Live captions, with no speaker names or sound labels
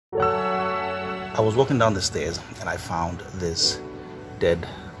I was walking down the stairs and I found this dead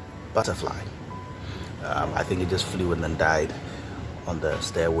butterfly. I think it just flew and then died on the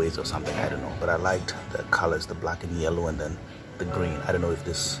stairways or something, I don't know, but I liked the colors, the black and yellow and then the green. I don't know if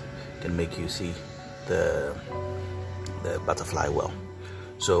this can make you see the butterfly well.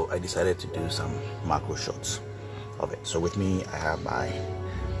 So I decided to do some macro shots of it. So with me I have my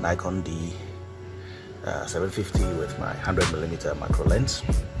Nikon D750 with my 100mm macro lens.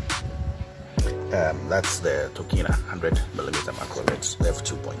 That's the Tokina 100mm macro lens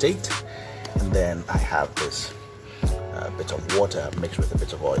f2.8, and then I have this bit of water mixed with a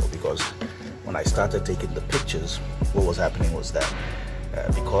bit of oil, because when I started taking the pictures, what was happening was that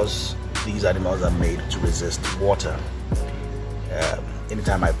because these animals are made to resist water,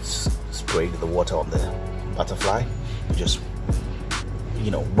 anytime I sprayed the water on the butterfly, it just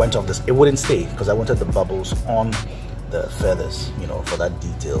went off this. It wouldn't stay because I wanted the bubbles on the feathers, for that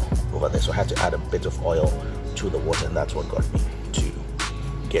detail over there. So I had to add a bit of oil to the water, and that's what got me to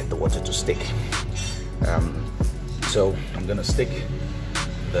get the water to stick. So I'm gonna stick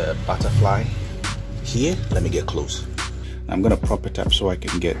the butterfly here. Let me get close. I'm gonna prop it up so I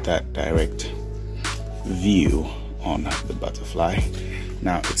can get that direct view on the butterfly.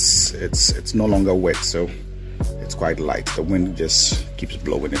 Now it's no longer wet, so it's quite light. The wind just keeps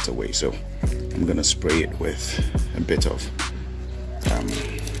blowing it away. So I'm gonna spray it with a bit of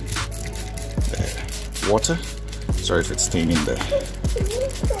water. Sorry if it's staining the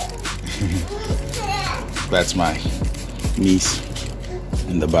that's my niece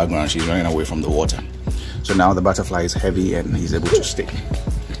in the background. She's running away from the water. So now the butterfly is heavy and he's able to stick.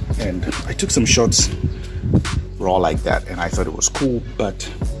 And I took some shots raw like that, and I thought it was cool,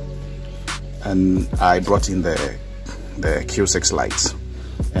 and I brought in the KYU-6 lights,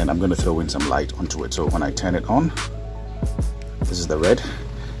 and I'm going to throw in some light onto it. So when I turn it on, this is the red,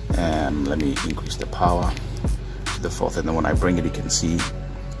 and let me increase the power to the 4th, and then when I bring it, you can see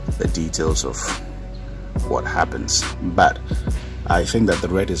the details of what happens. But I think that the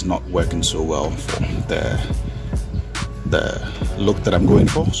red is not working so well for the look that I'm going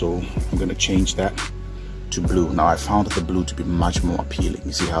for, so I'm going to change that to blue. Now I found the blue to be much more appealing.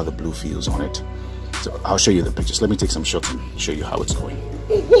 You see how the blue feels on it. So I'll show you the pictures. Let me take some shots and show you how it's going.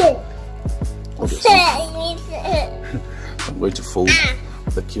 Okay, so I'm going to fold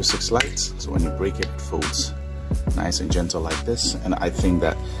the KYU-6 lights. So when you break it, it folds nice and gentle like this, and I think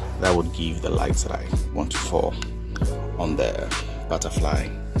that would give the lights that I want to fall on the butterfly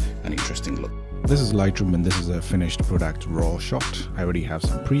an interesting look. This is Lightroom, and this is a finished product raw shot. I already have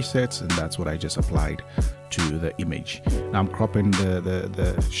some presets, and that's what I just applied to the image. Now I'm cropping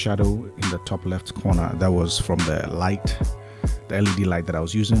the shadow in the top left corner. That was from the light, the LED light that I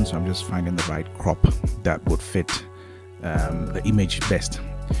was using, so I'm just finding the right crop that would fit the image best.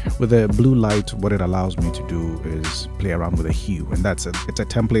 With the blue light, what it allows me to do is play around with the hue, and it's a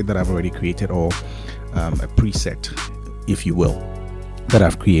template that I've already created, or a preset, if you will, that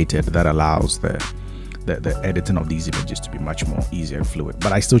I've created that allows the editing of these images to be much more easier and fluid.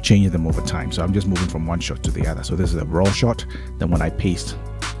 But I still change them over time, so I'm just moving from one shot to the other. So this is a raw shot. Then when I paste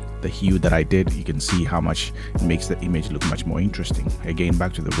the hue that I did, you can see how much it makes the image look much more interesting. Again,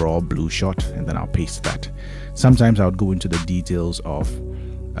 back to the raw blue shot, and then I'll paste that. Sometimes I would go into the details of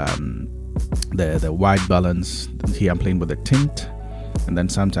the white balance. Here I'm playing with the tint, and then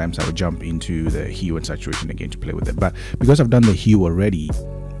sometimes I would jump into the hue and saturation again to play with it. But because I've done the hue already,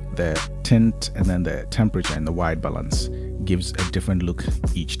 the tint and then the temperature and the white balance gives a different look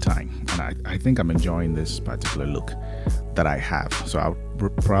each time, and I think I'm enjoying this particular look that I have. So I'll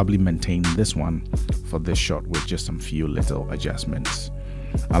probably maintain this one for this shot with just some few little adjustments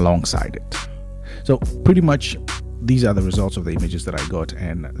alongside it. So pretty much these are the results of the images that I got,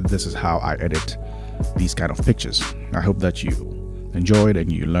 and this is how I edit these kind of pictures. I hope that you enjoyed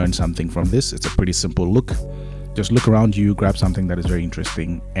and you learned something from this. It's a pretty simple look. Just look around you, grab something that is very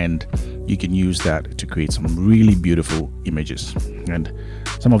interesting, and you can use that to create some really beautiful images. And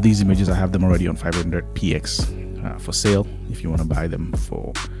some of these images, I have them already on 500px for sale if you want to buy them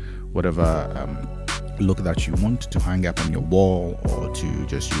for whatever look that you want to hang up on your wall or to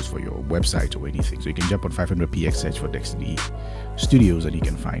just use for your website or anything. So you can jump on 500px, search for DextDee Studios, and you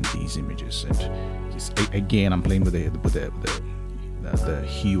can find these images. And again, I'm playing with the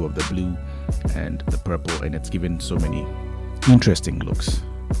hue of the blue and the purple, and it's given so many interesting looks.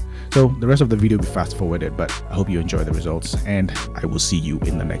 So the rest of the video will be fast forwarded, but I hope you enjoy the results, and I will see you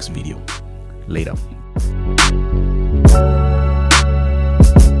in the next video. Later.